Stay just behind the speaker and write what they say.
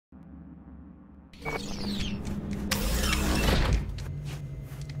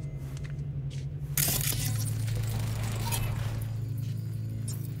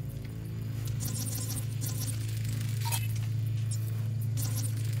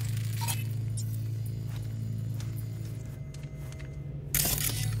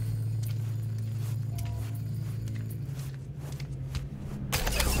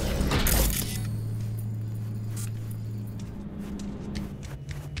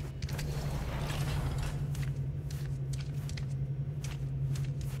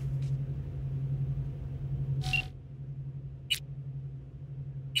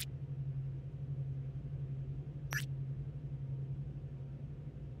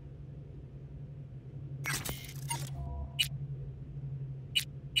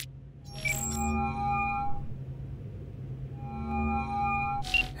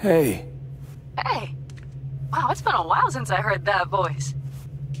Hey. Hey. Wow, it's been a while since I heard that voice.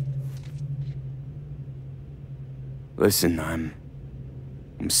 Listen, I'm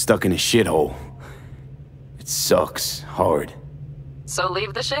stuck in a shithole. It sucks hard. So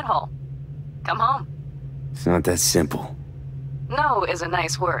leave the shithole. Come home. It's not that simple. No is a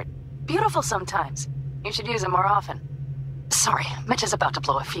nice word. Beautiful sometimes. You should use it more often. Sorry, Mitch is about to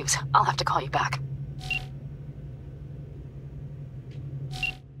blow a fuse. I'll have to call you back.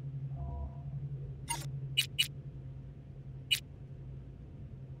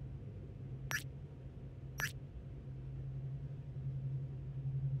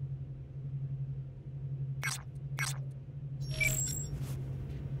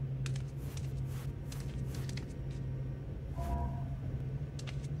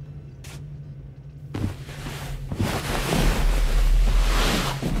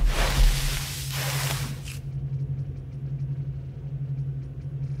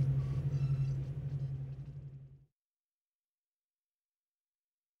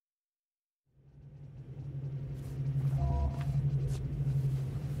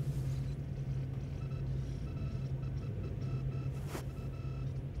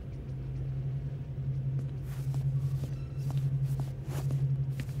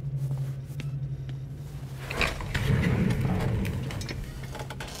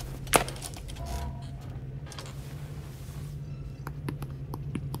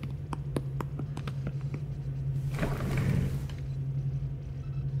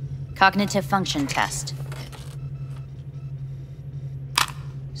 Cognitive function test.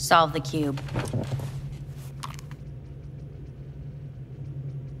 Solve the cube.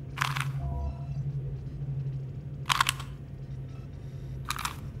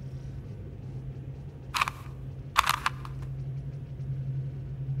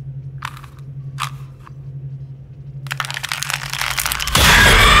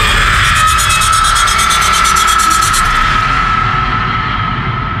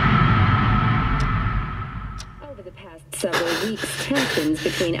 Several weeks, tensions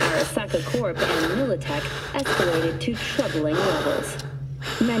between Arasaka Corp and Militech escalated to troubling levels.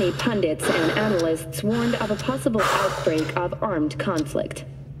 Many pundits and analysts warned of a possible outbreak of armed conflict.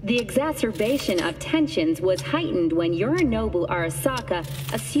 The exacerbation of tensions was heightened when Yorinobu Arasaka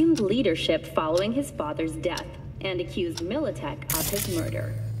assumed leadership following his father's death and accused Militech of his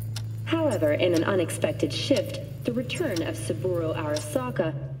murder. However, in an unexpected shift, the return of Saburo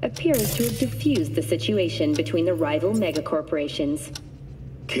Arasaka appears to have diffused the situation between the rival megacorporations.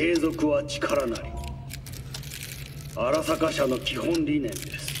 継続は力なり。荒坂社の基本理念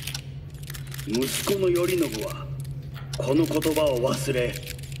です。息子の頼信はこの言葉を忘れ、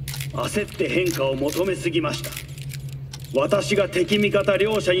焦って変化を求めすぎました。私が敵味方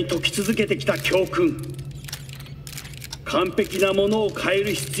両者に説き続けてきた教訓。完璧なものを変え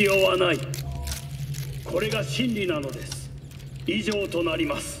る必要はない。これが真理なのです。以上となり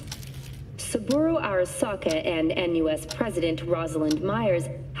ます。 Saburo Arasaka and NUS President Rosalind Myers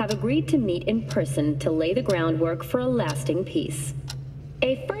have agreed to meet in person to lay the groundwork for a lasting peace.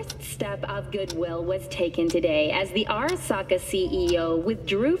 A first step of goodwill was taken today as the Arasaka CEO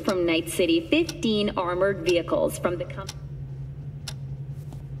withdrew from Night City 15 armored vehicles from the company.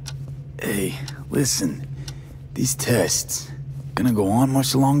 Hey, listen. These tests, gonna go on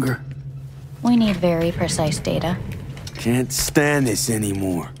much longer? We need very precise data. Can't stand this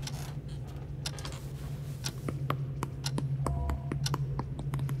anymore.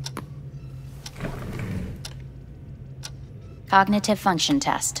 Cognitive function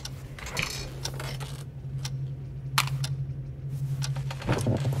test.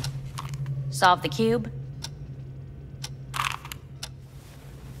 Solve the cube.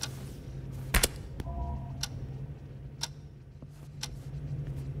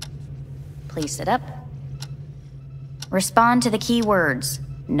 Please sit up. Respond to the key words.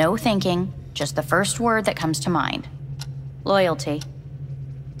 No thinking, Just the first word that comes to mind. Loyalty.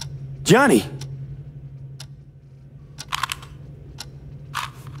 Johnny!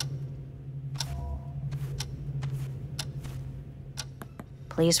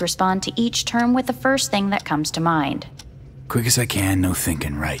 Please respond to each term with the first thing that comes to mind. Quick as I can, no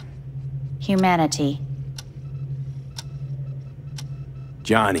thinking, right? Humanity.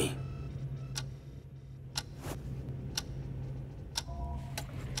 Johnny.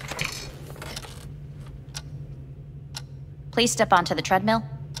 Please step onto the treadmill.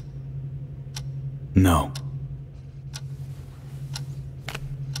 No.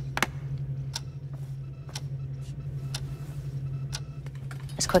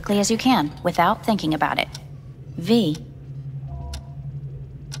 As quickly as you can, without thinking about it. V.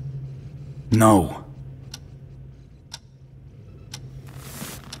 No.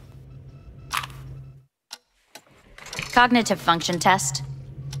 Cognitive function test.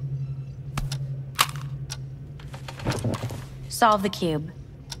 Solve the cube.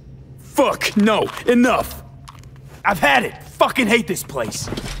 Fuck, no, enough! I've had it! Fucking hate this place!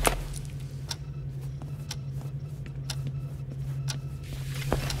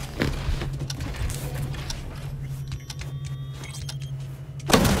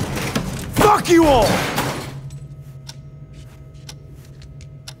 Fuck you all!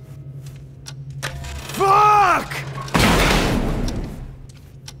 Fuck!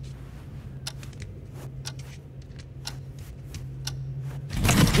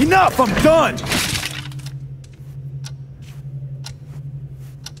 Enough, I'm done!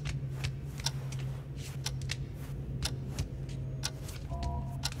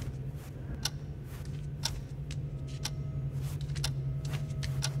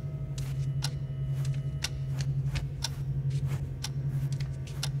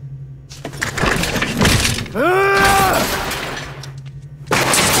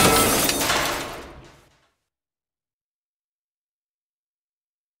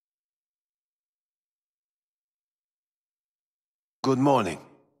 Good morning.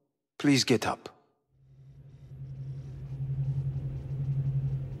 Please get up.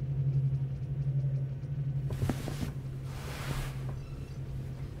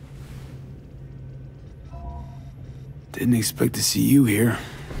 Didn't expect to see you here,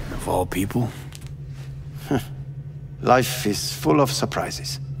 of all people. Life is full of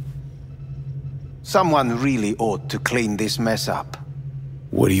surprises. Someone really ought to clean this mess up.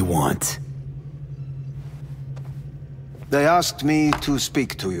 What do you want? They asked me to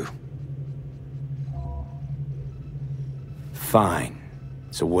speak to you. Fine.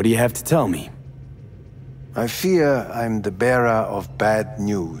 So what do you have to tell me? I fear I'm the bearer of bad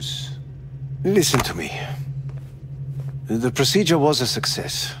news. Listen to me. The procedure was a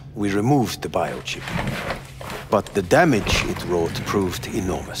success. We removed the biochip. But the damage it wrought proved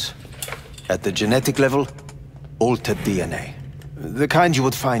enormous. At the genetic level, altered DNA. The kind you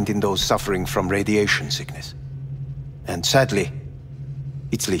would find in those suffering from radiation sickness. And sadly,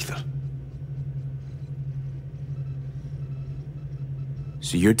 it's lethal.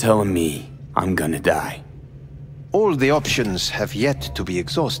 So you're telling me I'm gonna die? All the options have yet to be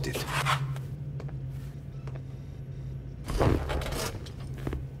exhausted.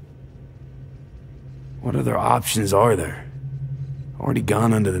 What other options are there? Already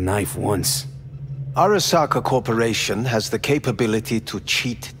gone under the knife once. Arasaka Corporation has the capability to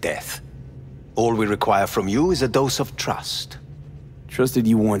cheat death. All we require from you is a dose of trust. Trusted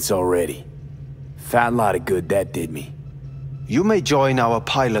you once already. Fat lot of good that did me. You may join our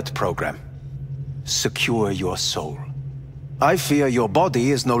pilot program. Secure your soul. I fear your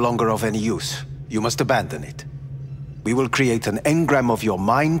body is no longer of any use. You must abandon it. We will create an engram of your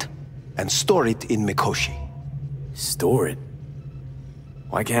mind and store it in Mikoshi. Store it?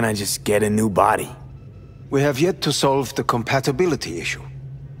 Why can't I just get a new body? We have yet to solve the compatibility issue.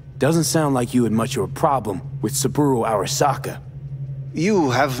 Doesn't sound like you had much of a problem with Saburo Arasaka. You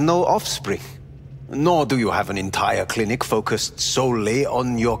have no offspring. Nor do you have an entire clinic focused solely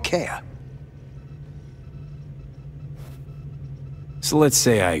on your care. So let's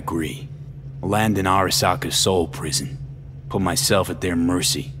say I agree. Land in Arasaka's soul prison. Put myself at their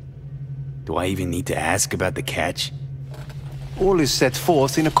mercy. Do I even need to ask about the catch? All is set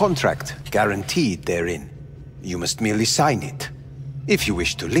forth in a contract, guaranteed therein. You must merely sign it. If you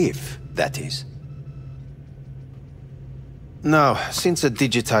wish to live, that is. Now, since a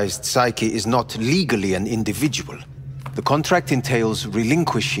digitized psyche is not legally an individual, the contract entails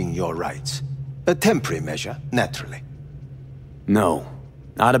relinquishing your rights. A temporary measure, naturally. No,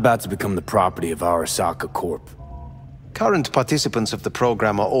 not about to become the property of Arasaka Corp. Current participants of the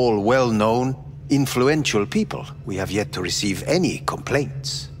program are all well-known, influential people. We have yet to receive any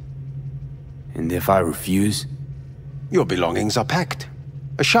complaints. And if I refuse? Your belongings are packed.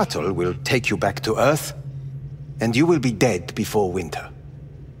 A shuttle will take you back to Earth, and you will be dead before winter.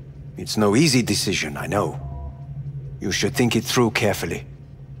 It's no easy decision, I know. You should think it through carefully.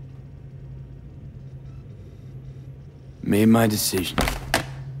 Made my decision.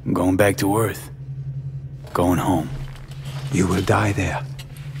 I'm going back to Earth. Going home. You will die there.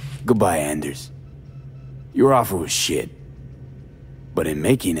 Goodbye, Anders. Your offer was shit. But in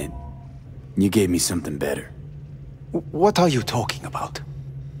making it, you gave me something better. What are you talking about?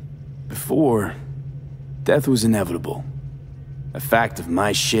 Before, death was inevitable. A fact of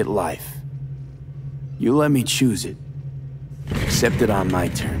my shit life. You let me choose it. Accept it on my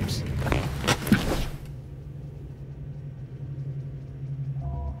terms.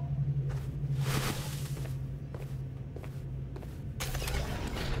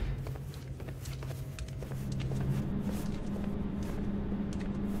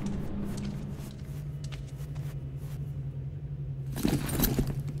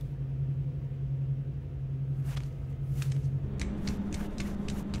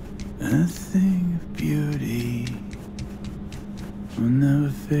 A thing of beauty will never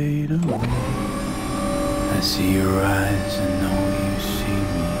fade away. I see your eyes, I know you see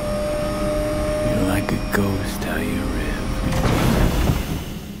me. You're like a ghost, how you rip me.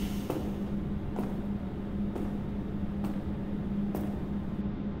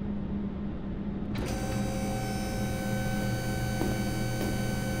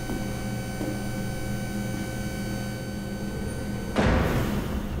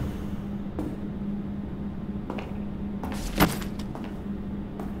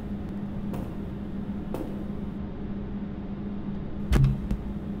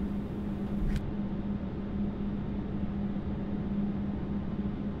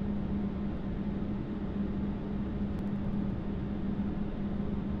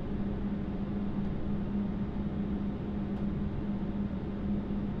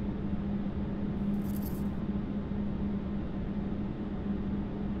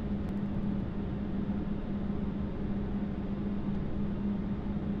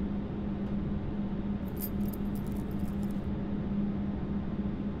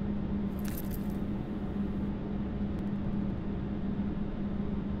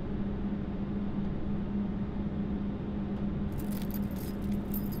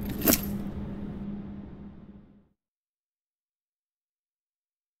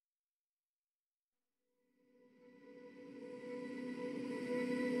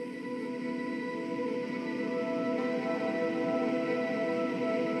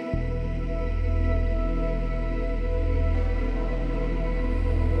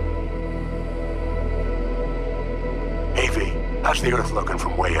 How's the Earth looking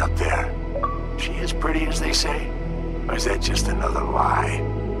from way up there? She as pretty as they say? Or is that just another lie?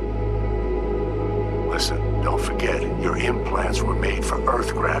 Listen, don't forget, your implants were made for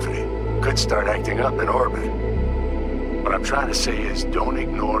Earth gravity. Could start acting up in orbit. What I'm trying to say is, don't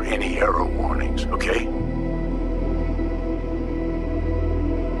ignore any error warnings, okay?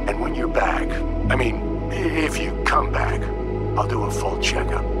 And when you're back, I mean, if you come back, I'll do a full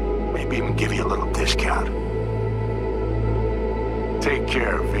checkup. Maybe even give you a little discount. Take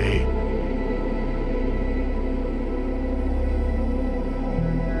care, V.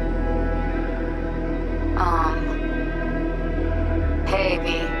 Hey, V.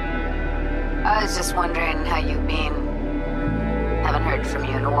 I was just wondering how you've been. Haven't heard from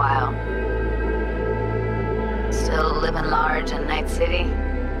you in a while. Still living large in Night City?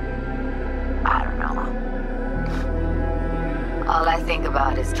 I don't know. All I think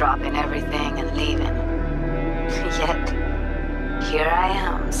about is dropping everything and leaving. Yet, here I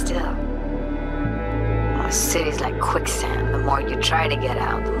am, still. Oh, the city's like quicksand. The more you try to get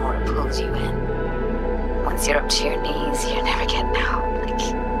out, the more it pulls you in. Once you're up to your knees, you're never getting out.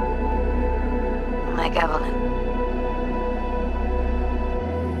 Like Evelyn.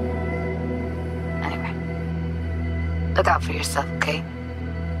 Anyway, look out for yourself, okay?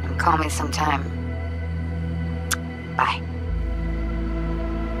 And call me sometime. Bye.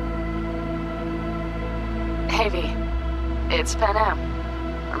 Hey, V. It's Pan Am.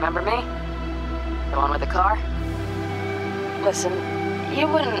 Remember me? The one with the car? Listen, you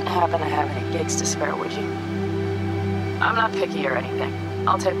wouldn't happen to have any gigs to spare, would you? I'm not picky or anything.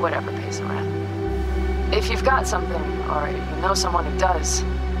 I'll take whatever pays the rent. If you've got something, or you know someone who does,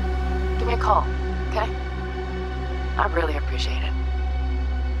 give me a call, okay? I really appreciate it.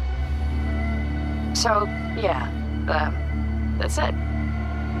 So, yeah, that's it.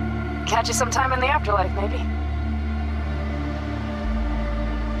 Catch you sometime in the afterlife, maybe.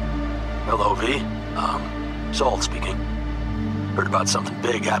 Hello, V. Saul speaking. Heard about something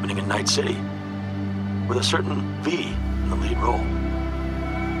big happening in Night City. with a certain V in the lead role.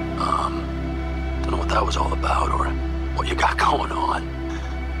 Don't know what that was all about or what you got going on.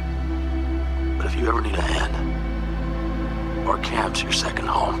 But if you ever need a hand, or camp's your second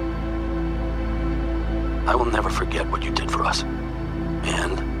home, I will never forget what you did for us.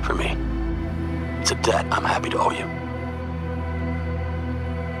 And for me. It's a debt I'm happy to owe you.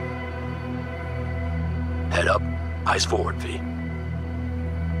 Head up, eyes forward, V.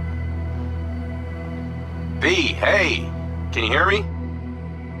 V, hey! Can you hear me?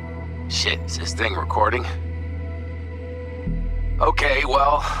 Shit, is this thing recording? Okay,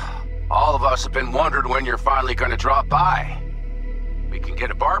 well, all of us have been wondering when you're finally gonna drop by. We can get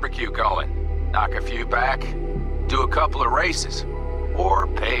a barbecue going, knock a few back, do a couple of races, or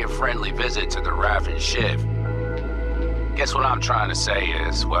pay a friendly visit to the Raven Shiv. Guess what I'm trying to say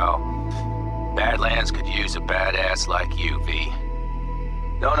is, well, Badlands could use a badass like you, V.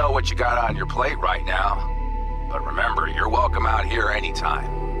 Don't know what you got on your plate right now, but remember, you're welcome out here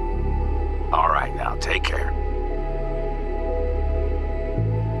anytime. All right, now, take care.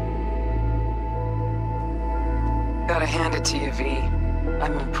 Gotta hand it to you, V.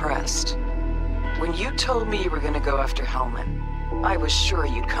 I'm impressed. When you told me you were gonna go after Hellman, I was sure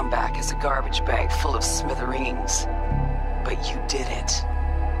you'd come back as a garbage bag full of smithereens. But you did it.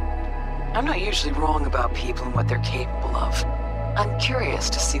 I'm not usually wrong about people and what they're capable of. I'm curious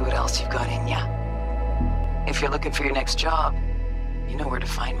to see what else you've got in ya. If you're looking for your next job, you know where to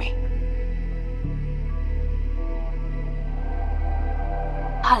find me.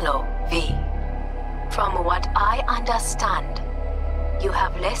 Hello, V. From what I understand, you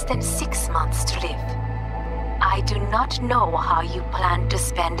have less than 6 months to live. I do not know how you plan to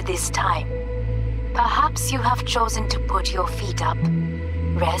spend this time. Perhaps you have chosen to put your feet up,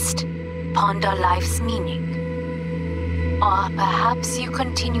 rest, ponder life's meaning. Or perhaps you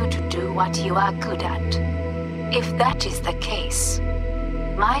continue to do what you are good at. If that is the case,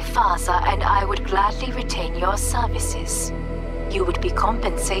 my father and I would gladly retain your services. You would be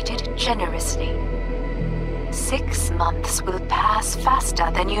compensated generously. 6 months will pass faster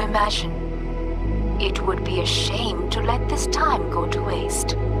than you imagine. It would be a shame to let this time go to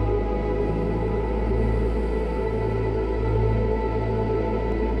waste.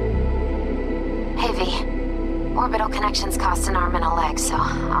 Hey, V. Orbital connections cost an arm and a leg, so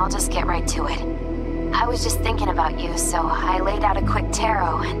I'll just get right to it. I was just thinking about you, so I laid out a quick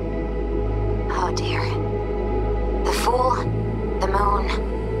tarot and... oh dear. The Fool, the Moon,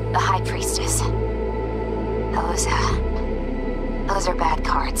 the High Priestess. Those are bad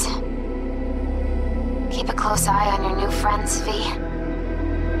cards. Keep a close eye on your new friends, V.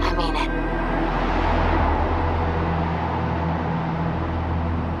 I mean it.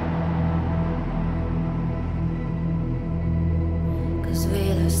 Cause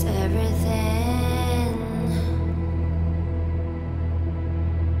we lost everything.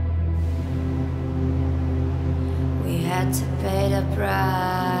 We had to pay the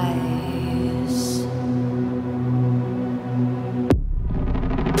price.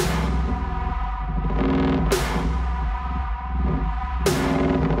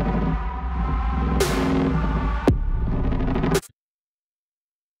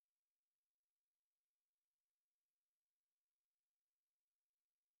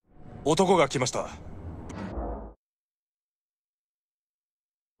男が来ました。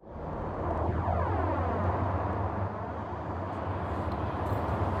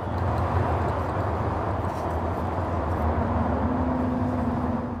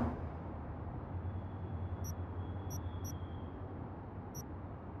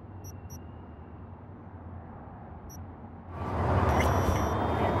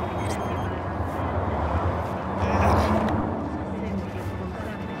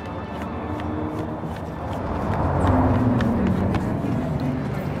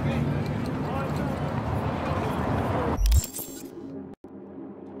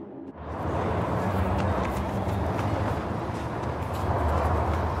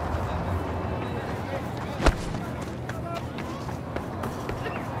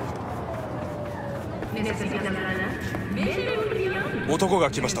男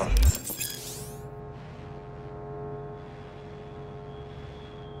が来ました。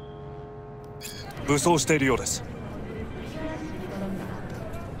武装しているようです。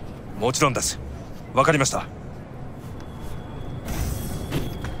もちろんです。わかりました。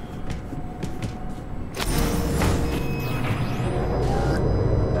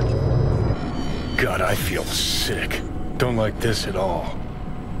God, I feel sick. Don't like this at all.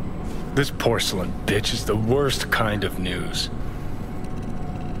 This porcelain bitch is the worst kind of news.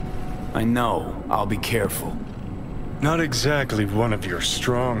 I know. I'll be careful. Not exactly one of your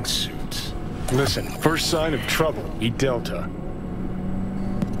strong suits. Listen, first sign of trouble, eat Delta.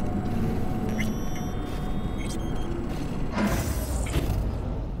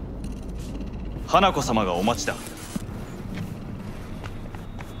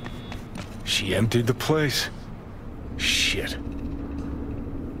 She emptied the place? Shit.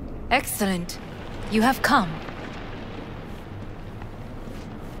 Excellent. You have come.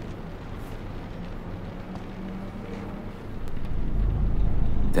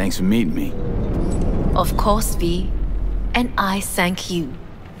 Thanks for meeting me. Of course, V. And I thank you.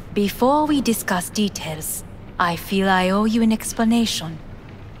 Before we discuss details, I feel I owe you an explanation.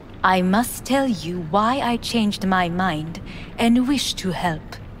 I must tell you why I changed my mind and wish to help.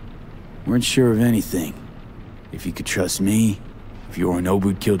 Weren't sure of anything. If you could trust me, if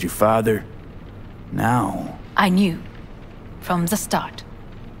Yorinobu killed your father. Now... I knew. From the start.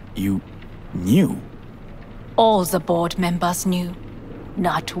 You... knew? All the board members knew.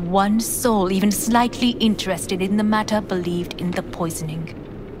 Not one soul even slightly interested in the matter believed in the poisoning.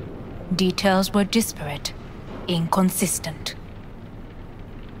 Details were disparate, inconsistent.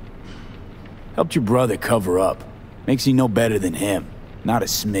 Helped your brother cover up. Makes you no better than him. Not a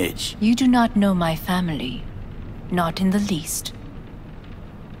smidge. You do not know my family. Not in the least.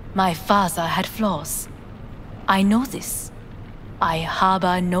 My father had flaws. I know this. I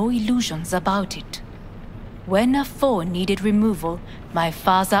harbor no illusions about it. When a foe needed removal, my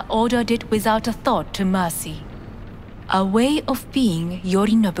father ordered it without a thought to mercy. A way of being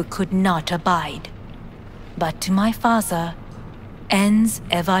Yorinobu could not abide. But to my father, ends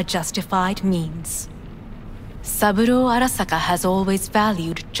ever justified means. Saburo Arasaka has always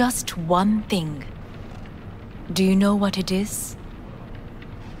valued just one thing. Do you know what it is?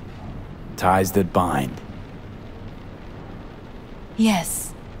 Ties that bind.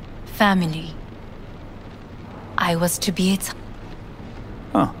 Yes, family. I was to be its...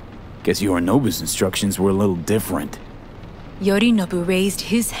 Huh. Guess Yorinobu's instructions were a little different. Yorinobu raised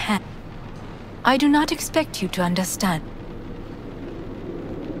his hand. I do not expect you to understand.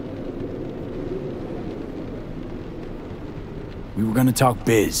 We were gonna talk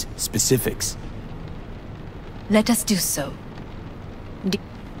biz, specifics. Let us do so.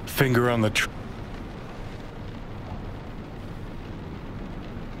 Finger on the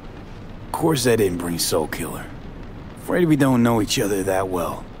Of course I didn't bring Soul Killer. Afraid we don't know each other that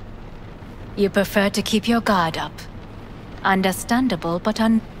well. You prefer to keep your guard up. Understandable, but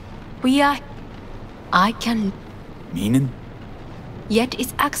we are... I can... Meaning? Yet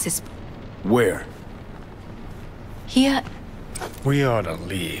it's access... Where? Here... We ought to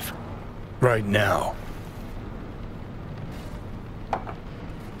leave. Right now.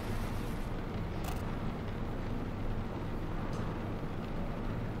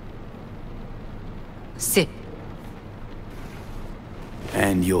 Sit.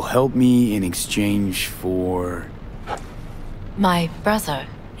 And you'll help me in exchange for... My brother.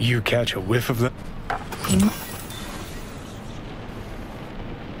 You catch a whiff of that?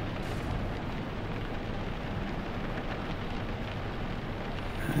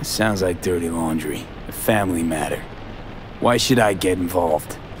 Sounds like dirty laundry. A family matter. Why should I get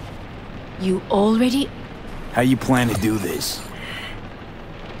involved? You already... How you plan to do this?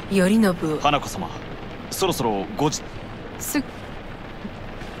 Yorinobu... Hanako-sama, そろそろごじ...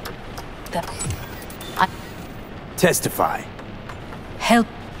 Testify. Help.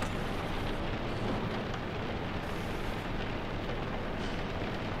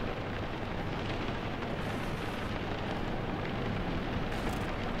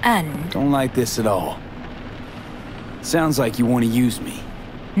 And... Don't like this at all. Sounds like you want to use me.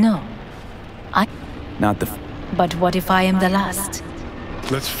 No. Not the... But what if I am the last?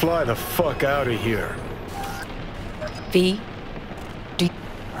 Let's fly the fuck out of here. V? Do you...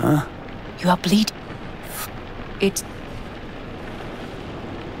 Huh? You are bleeding. It's...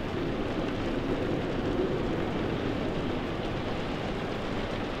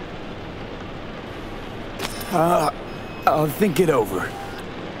 I'll think it over.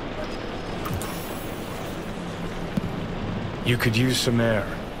 You could use some air.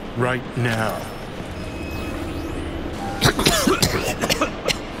 Right now.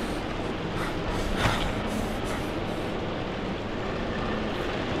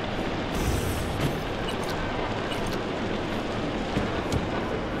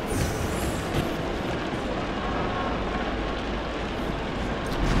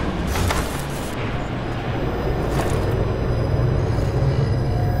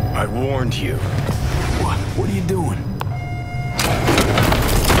 I warned you. What are you doing?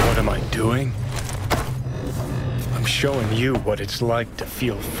 What am I doing? I'm showing you what it's like to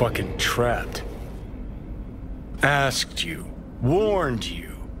feel fucking trapped. Asked you, warned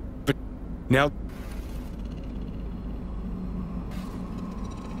you, but Now...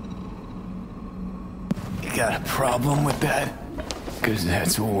 You got a problem with that? Because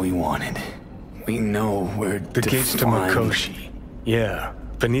that's what we wanted. We know where the gates to Mikoshi. Yeah,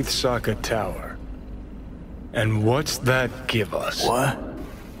 beneath Saka Tower. And what's that give us? What?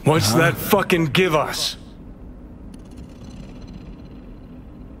 What's that fucking give us?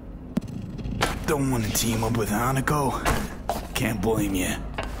 Don't want to team up with Hanako? Can't blame you.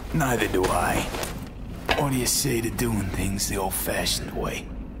 Neither do I. What do you say to doing things the old-fashioned way?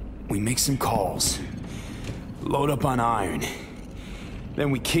 We make some calls, load up on iron,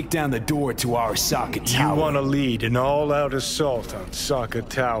 then we kick down the door to our Saka Tower. You want to lead an all-out assault on Saka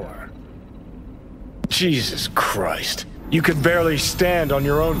Tower? Jesus Christ. You could barely stand on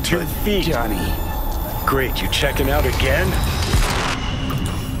your own 2 feet. Johnny. Great, you checking out again?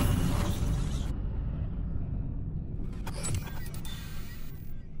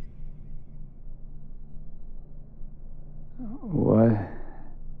 What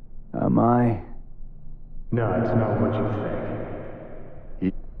am I? No, it's not what you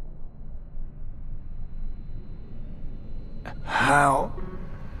think. How?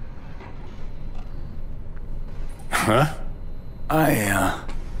 Huh?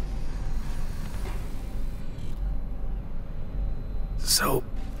 So...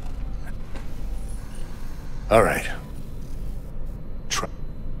 All right.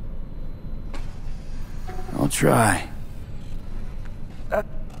 I'll try.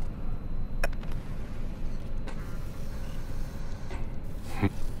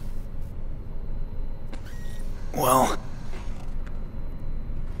 Well...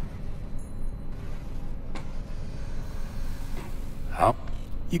 How?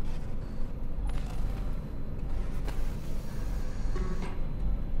 You...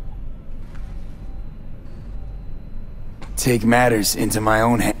 Take matters into my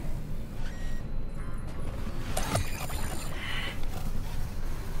own hands.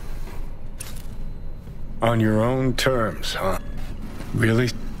 On your own terms, huh? Really?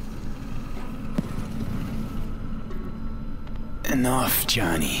 Enough,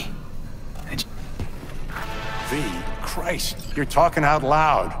 Johnny. V, Christ, you're talking out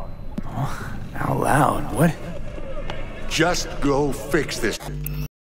loud. Oh, out loud? What? Just go fix this.